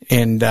fair.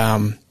 And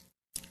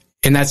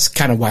that's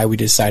kind of why we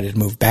decided to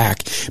move back.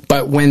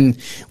 But when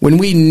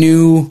we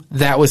knew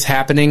that was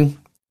happening,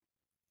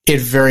 it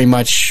very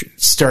much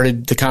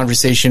started the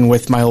conversation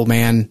with my old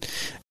man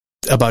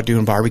about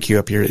doing barbecue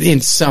up here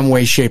in some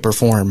way, shape, or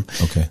form.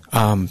 Okay.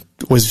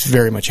 Was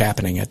very much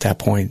happening at that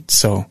point.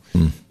 So,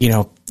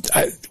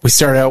 we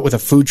started out with a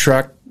food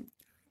truck,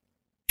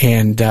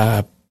 and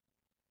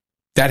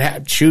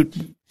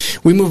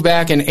we moved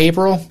back in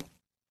April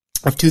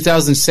of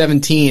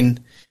 2017.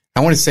 I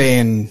want to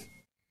say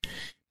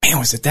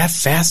was it that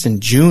fast? In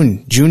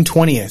June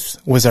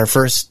 20th was our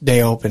first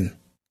day open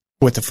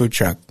with the food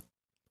truck.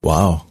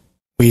 Wow.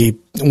 We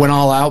went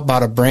all out,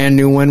 bought a brand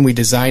new one. We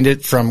designed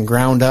it from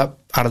ground up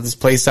out of this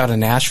place out of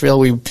Nashville.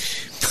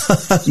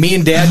 Me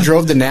and Dad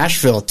drove to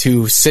Nashville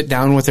to sit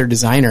down with their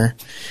designer,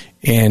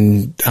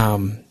 and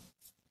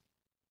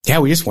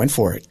we just went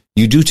for it.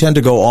 You do tend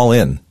to go all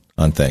in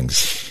on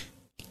things.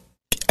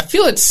 I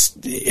feel it's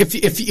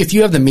if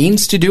you have the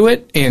means to do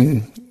it,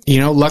 and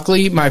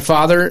luckily my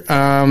father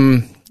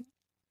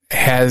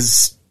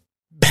has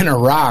been a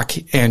rock,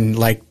 and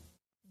like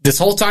this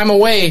whole time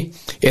away,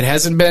 it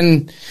hasn't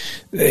been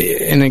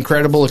an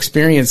incredible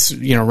experience,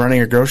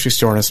 running a grocery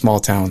store in a small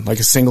town, like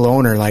a single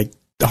owner, like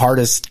the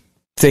hardest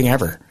thing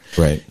ever.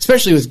 Right.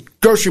 Especially with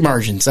grocery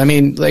margins. I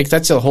mean, like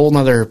that's a whole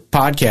nother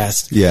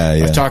podcast.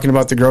 Of talking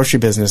about the grocery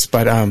business,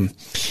 but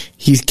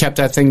he's kept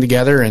that thing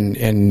together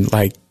and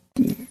like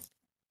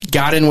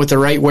got in with the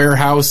right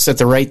warehouse at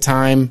the right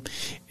time,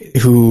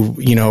 who,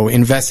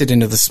 invested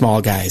into the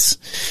small guys.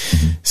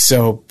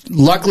 So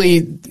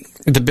luckily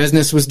the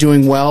business was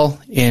doing well,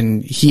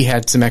 and he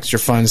had some extra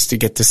funds to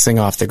get this thing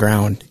off the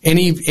ground. And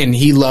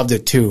he loved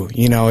it too.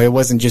 It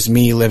wasn't just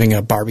me living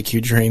a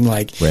barbecue dream.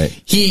 Like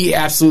he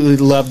absolutely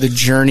loved the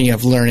journey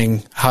of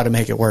learning how to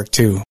make it work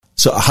too.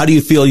 So how do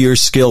you feel your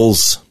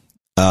skills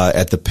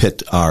at the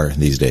pit are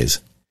these days?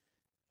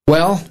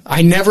 Well,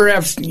 I never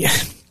have.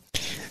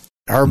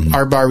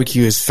 Our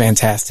barbecue is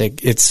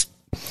fantastic. It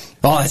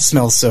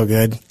smells so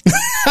good.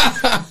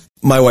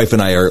 My wife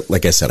and I are,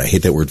 like I said, I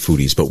hate that word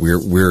foodies, but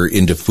we're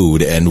into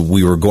food, and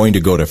we were going to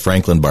go to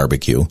Franklin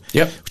Barbecue,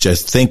 which I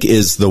think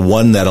is the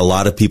one that a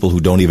lot of people who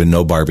don't even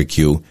know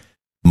barbecue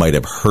might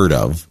have heard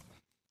of.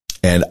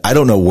 And I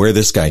don't know where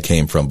this guy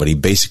came from, but he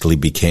basically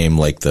became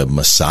like the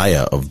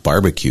messiah of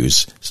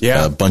barbecues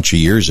a bunch of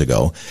years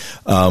ago.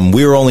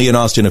 We were only in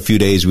Austin a few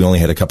days. We only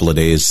had a couple of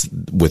days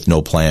with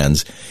no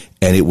plans.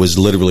 And it was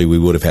literally, we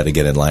would have had to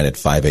get in line at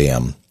 5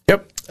 a.m.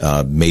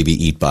 Maybe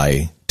eat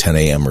by 10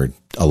 a.m. or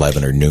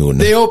 11 or noon.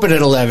 They open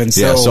at 11.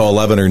 So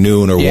 11 or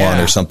noon or 1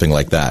 or something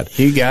like that.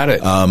 You got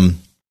it.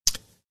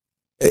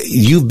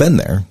 You've been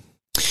there.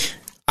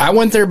 I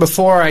went there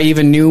before I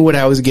even knew what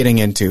I was getting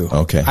into.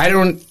 Okay. I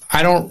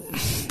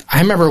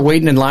remember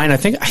waiting in line. I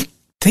think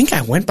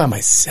I went by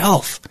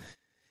myself.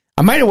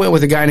 I might have went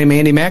with a guy named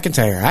Andy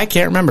McIntyre. I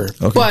can't remember.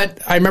 Okay.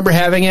 But I remember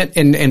having it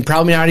and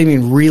probably not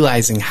even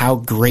realizing how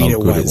great it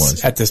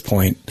was at this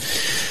point.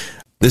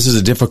 This is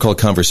a difficult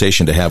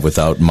conversation to have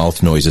without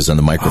mouth noises on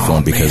the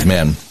microphone because,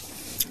 man.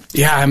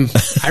 Yeah,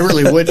 I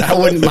really would. I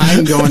wouldn't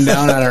mind going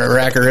down on a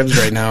rack of ribs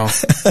right now.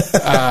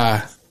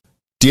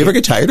 Do you ever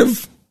get tired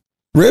of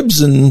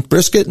ribs and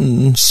brisket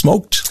and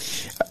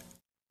smoked?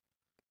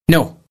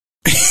 No.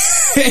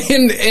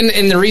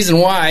 And the reason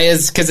why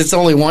is because it's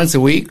only once a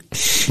week.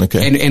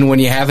 Okay. And when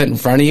you have it in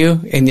front of you,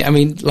 and I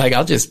mean, like,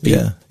 I'll just be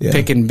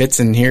picking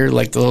bits in here,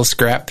 like the little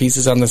scrap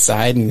pieces on the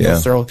side, and you'll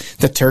throw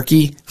the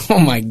turkey. Oh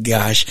my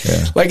gosh.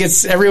 Yeah. Like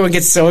everyone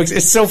gets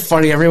it's so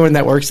funny. Everyone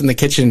that works in the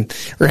kitchen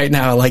right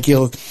now, like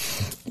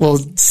we'll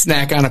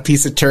snack on a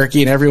piece of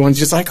turkey and everyone's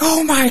just like,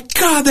 oh my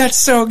God, that's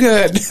so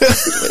good.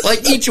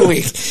 Like each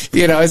week,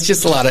 it's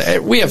just a lot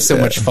of, we have so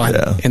much fun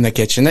in the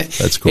kitchen.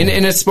 That's cool.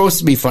 And it's supposed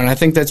to be fun. I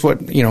think that's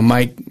what,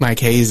 Mike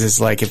Hayes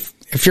is like,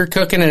 if you're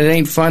cooking and it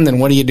ain't fun, then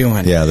what are you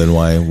doing? Yeah. Then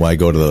why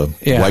go to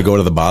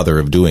the bother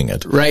of doing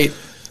it? Right.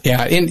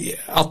 Yeah. And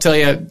I'll tell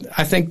you,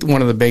 I think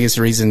one of the biggest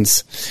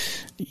reasons,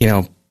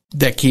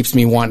 that keeps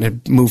me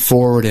wanting to move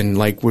forward, and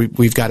like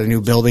we've got a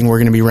new building we're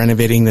going to be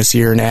renovating this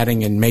year and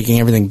adding and making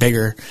everything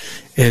bigger,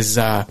 is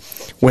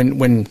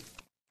when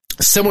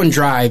someone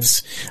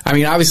drives. I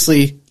mean,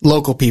 obviously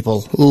local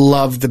people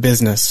love the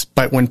business,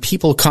 but when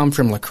people come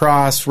from La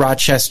Crosse,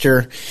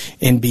 Rochester,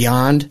 and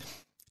beyond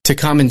to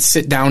come and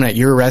sit down at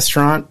your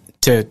restaurant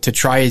to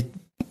try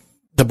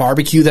the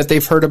barbecue that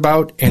they've heard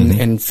about,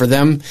 and for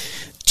them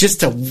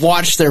just to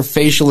watch their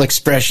facial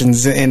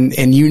expressions and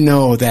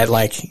that,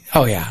 like,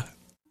 oh yeah,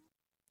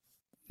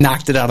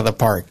 knocked it out of the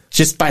park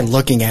just by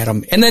looking at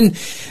them. And then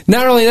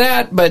not only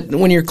that, but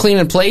when you're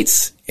cleaning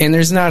plates and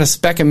there's not a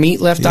speck of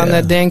meat left on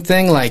that dang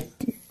thing, like,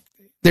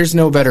 there's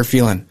no better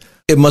feeling.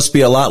 It must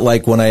be a lot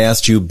like when I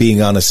asked you being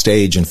on a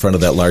stage in front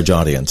of that large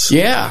audience.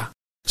 Yeah.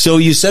 So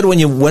you said when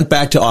you went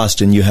back to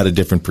Austin, you had a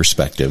different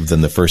perspective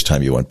than the first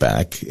time you went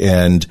back.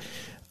 And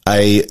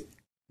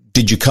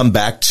did you come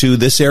back to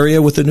this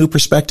area with a new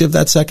perspective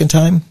that second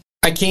time?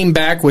 I came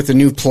back with a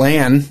new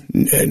plan.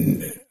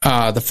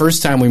 The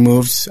first time we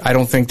moved, I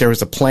don't think there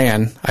was a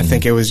plan. I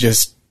think it was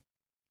just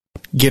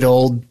get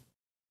old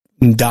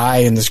and die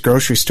in this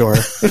grocery store.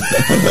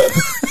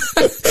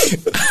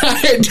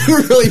 I do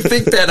really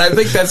think that. I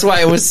think that's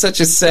why it was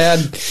such a sad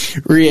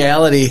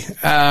reality.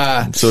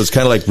 So it's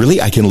kind of like,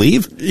 really? I can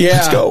leave? Yeah.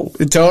 Let's go.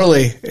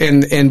 Totally.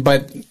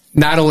 But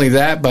not only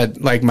that,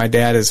 but like my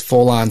dad is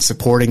full on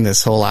supporting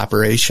this whole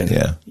operation.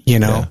 Yeah.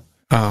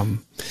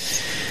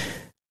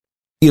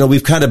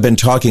 We've kind of been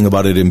talking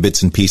about it in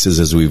bits and pieces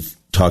as we've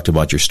talked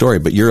about your story,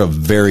 but you're a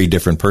very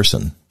different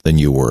person than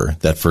you were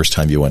that first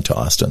time you went to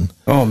Austin.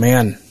 Oh,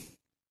 man.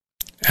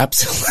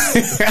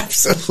 Absolutely.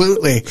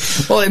 Absolutely.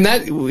 Well, and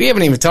that, we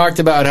haven't even talked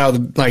about how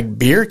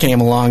beer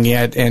came along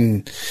yet.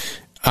 And,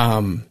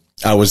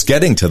 I was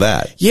getting to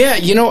that. Yeah.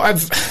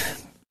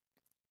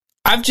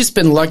 I've just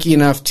been lucky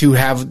enough to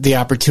have the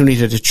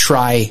opportunity to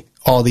try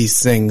all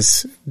these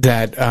things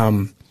that,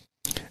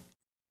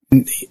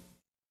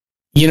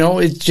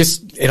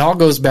 it all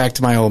goes back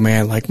to my old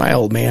man. Like, my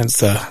old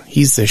man's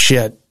he's the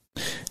shit.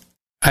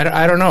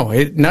 I don't know.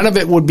 None of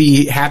it would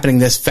be happening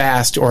this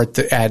fast or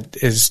at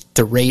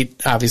the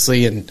rate,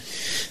 obviously, and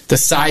the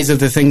size of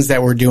the things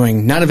that we're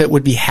doing. None of it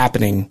would be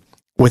happening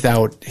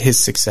without his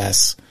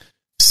success.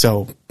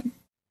 So,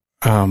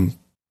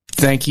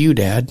 thank you,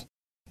 Dad.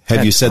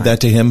 Have you said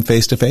that to him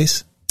face to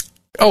face?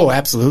 Oh,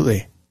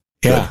 absolutely.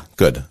 Yeah.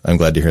 Good. I'm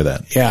glad to hear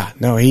that. Yeah.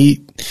 No, he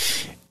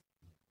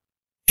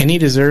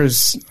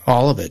deserves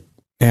all of it.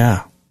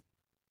 Yeah.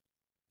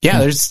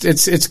 Yeah.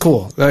 It's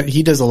cool.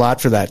 He does a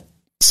lot for that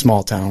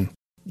small town.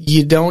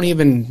 You don't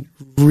even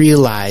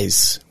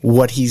realize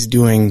what he's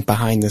doing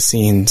behind the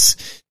scenes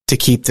to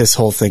keep this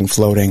whole thing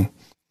floating.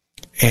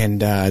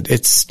 And, I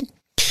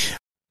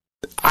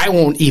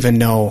won't even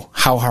know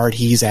how hard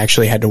he's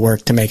actually had to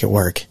work to make it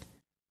work.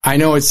 I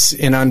know it's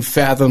an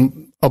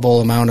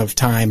unfathomable amount of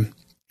time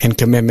and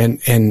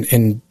commitment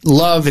and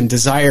love and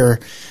desire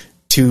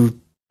to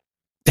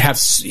have,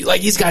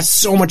 like, he's got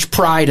so much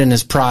pride in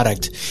his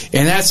product,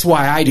 and that's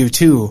why I do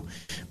too.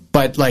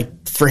 But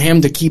like, for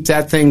him to keep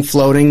that thing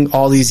floating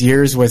all these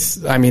years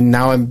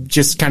now I'm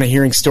just kind of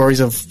hearing stories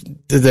of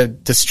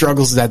the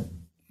struggles that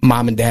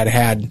Mom and Dad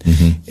had,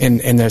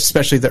 and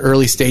especially the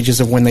early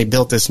stages of when they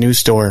built this new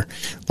store.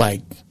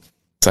 Like,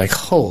 it's like,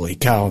 holy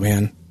cow,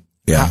 man.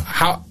 Yeah.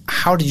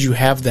 How did you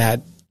have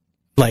that?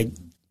 Like,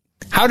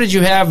 how did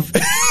you have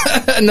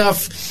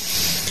enough?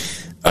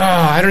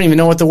 I don't even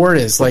know what the word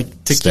is.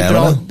 Like, to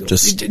stamina? Keep it all,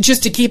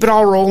 just to keep it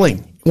all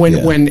rolling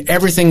when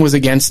everything was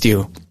against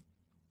you.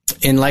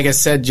 And like I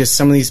said, just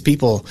some of these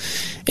people,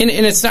 and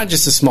it's not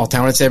just a small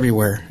town; it's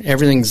everywhere.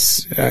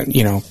 Everything's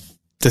the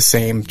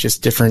same,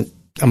 just different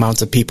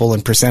amounts of people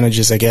and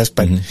percentages, I guess.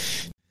 But do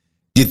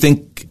you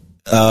think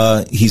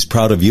he's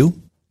proud of you?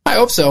 I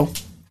hope so.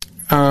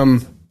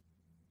 I'm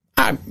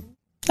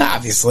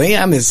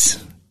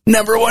his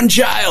number one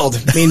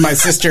child. I mean, my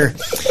sister,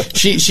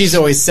 she's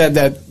always said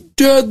that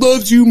Dad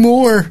loves you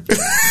more.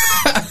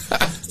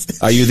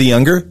 Are you the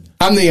younger?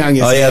 I'm the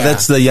youngest. Oh yeah,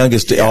 that's the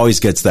youngest. Always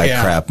gets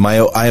that crap.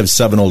 I have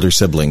 7 older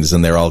siblings,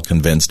 and they're all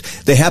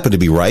convinced. They happen to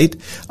be right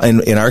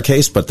in our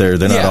case, but they're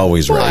not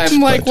always right.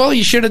 I'm like, well,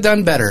 you should have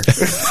done better.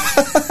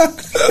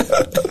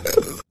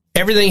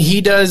 Everything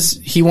he does,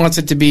 he wants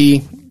it to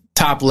be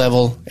top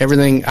level.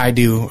 Everything I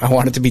do, I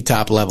want it to be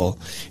top level.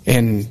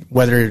 And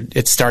whether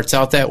it starts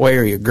out that way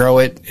or you grow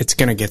it, it's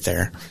going to get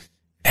there.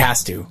 It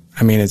has to.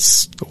 I mean,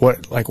 it's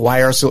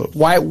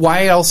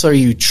why else are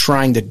you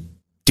trying to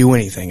do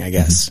anything, I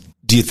guess?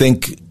 Do you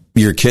think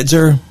your kids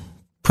are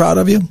proud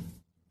of you?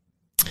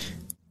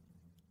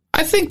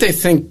 I think they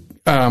think,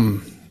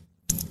 I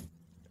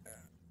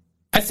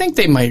think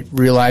they might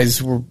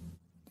realize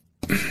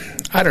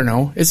I don't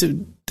know.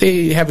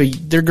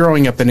 They're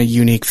growing up in a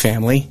unique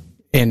family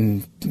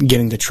and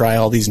getting to try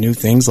all these new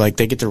things. Like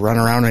they get to run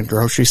around in a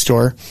grocery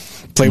store,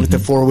 play with the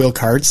 4-wheel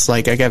carts.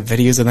 Like I got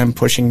videos of them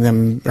pushing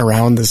them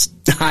around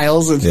the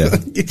aisles. And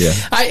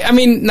I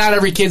mean, not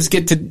every kids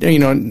get to, they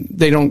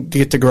don't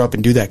get to grow up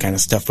and do that kind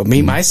of stuff. But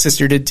my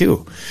sister did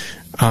too.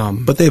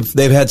 But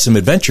they've had some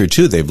adventure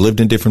too. They've lived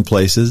in different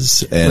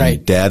places,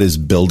 and Dad is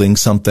building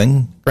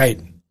something.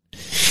 Right.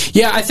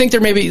 Yeah, I think they're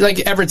maybe like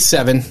Everett's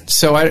 7,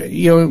 so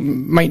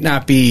might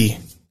not be.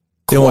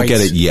 They won't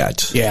get it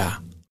yet. Yeah,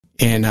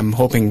 and I'm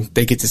hoping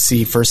they get to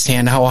see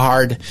firsthand how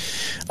hard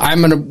I'm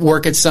going to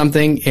work at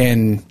something,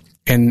 and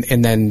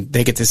then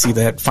they get to see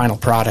that final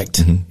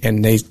product,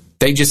 and they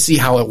just see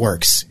how it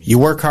works. You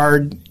work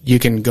hard, you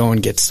can go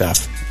and get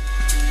stuff,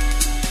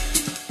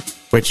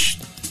 which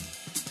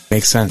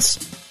makes sense.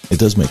 It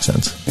does make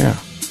sense. Yeah,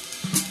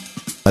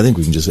 I think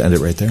we can just end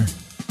it right there.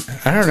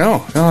 I don't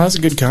know. No, that was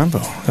a good combo.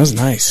 That was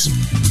nice.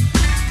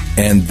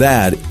 And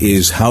that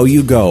is how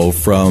you go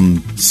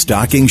from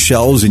stocking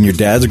shelves in your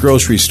dad's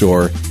grocery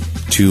store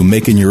to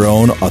making your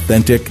own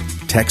authentic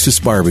Texas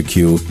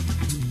barbecue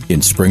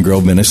in Spring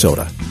Grove,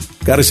 Minnesota.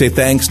 Got to say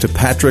thanks to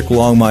Patrick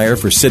Longmire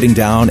for sitting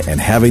down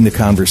and having the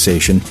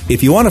conversation.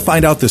 If you want to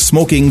find out the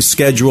smoking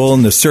schedule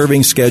and the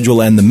serving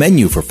schedule and the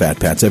menu for Fat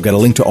Pats, I've got a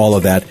link to all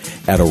of that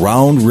at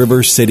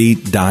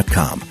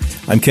AroundRiverCity.com.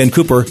 I'm Ken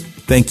Cooper.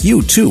 Thank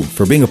you, too,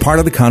 for being a part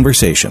of the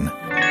conversation.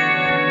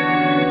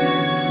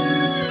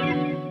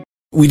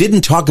 We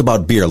didn't talk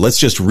about beer. Let's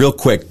just real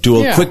quick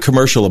do a quick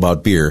commercial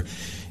about beer.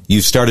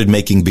 You started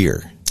making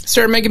beer.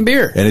 Started making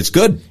beer. And it's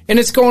good. And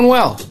it's going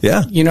well.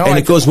 Yeah. And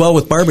it goes well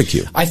with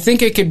barbecue. I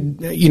think it could,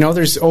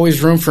 there's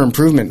always room for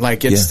improvement.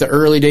 Like it's the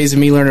early days of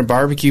me learning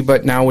barbecue,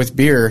 but now with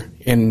beer,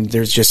 and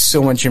there's just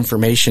so much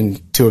information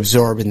to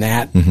absorb in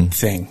that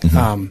thing.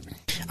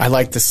 I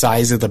like the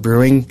size of the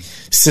brewing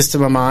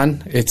system I'm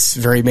on. It's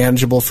very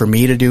manageable for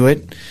me to do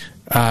it.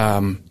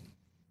 And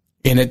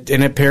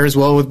it pairs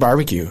well with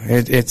barbecue.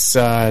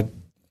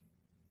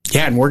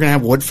 And we're going to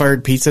have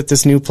wood-fired pizza at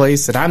this new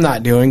place that I'm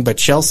not doing, but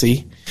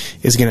Chelsea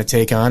is going to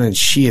take on, and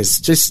she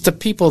is just the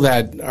people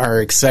that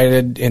are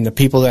excited and the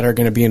people that are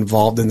going to be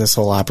involved in this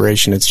whole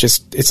operation.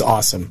 It's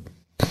awesome.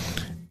 Wow.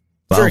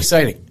 Very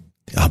exciting.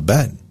 I'll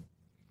bet.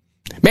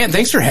 Man,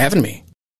 thanks for having me.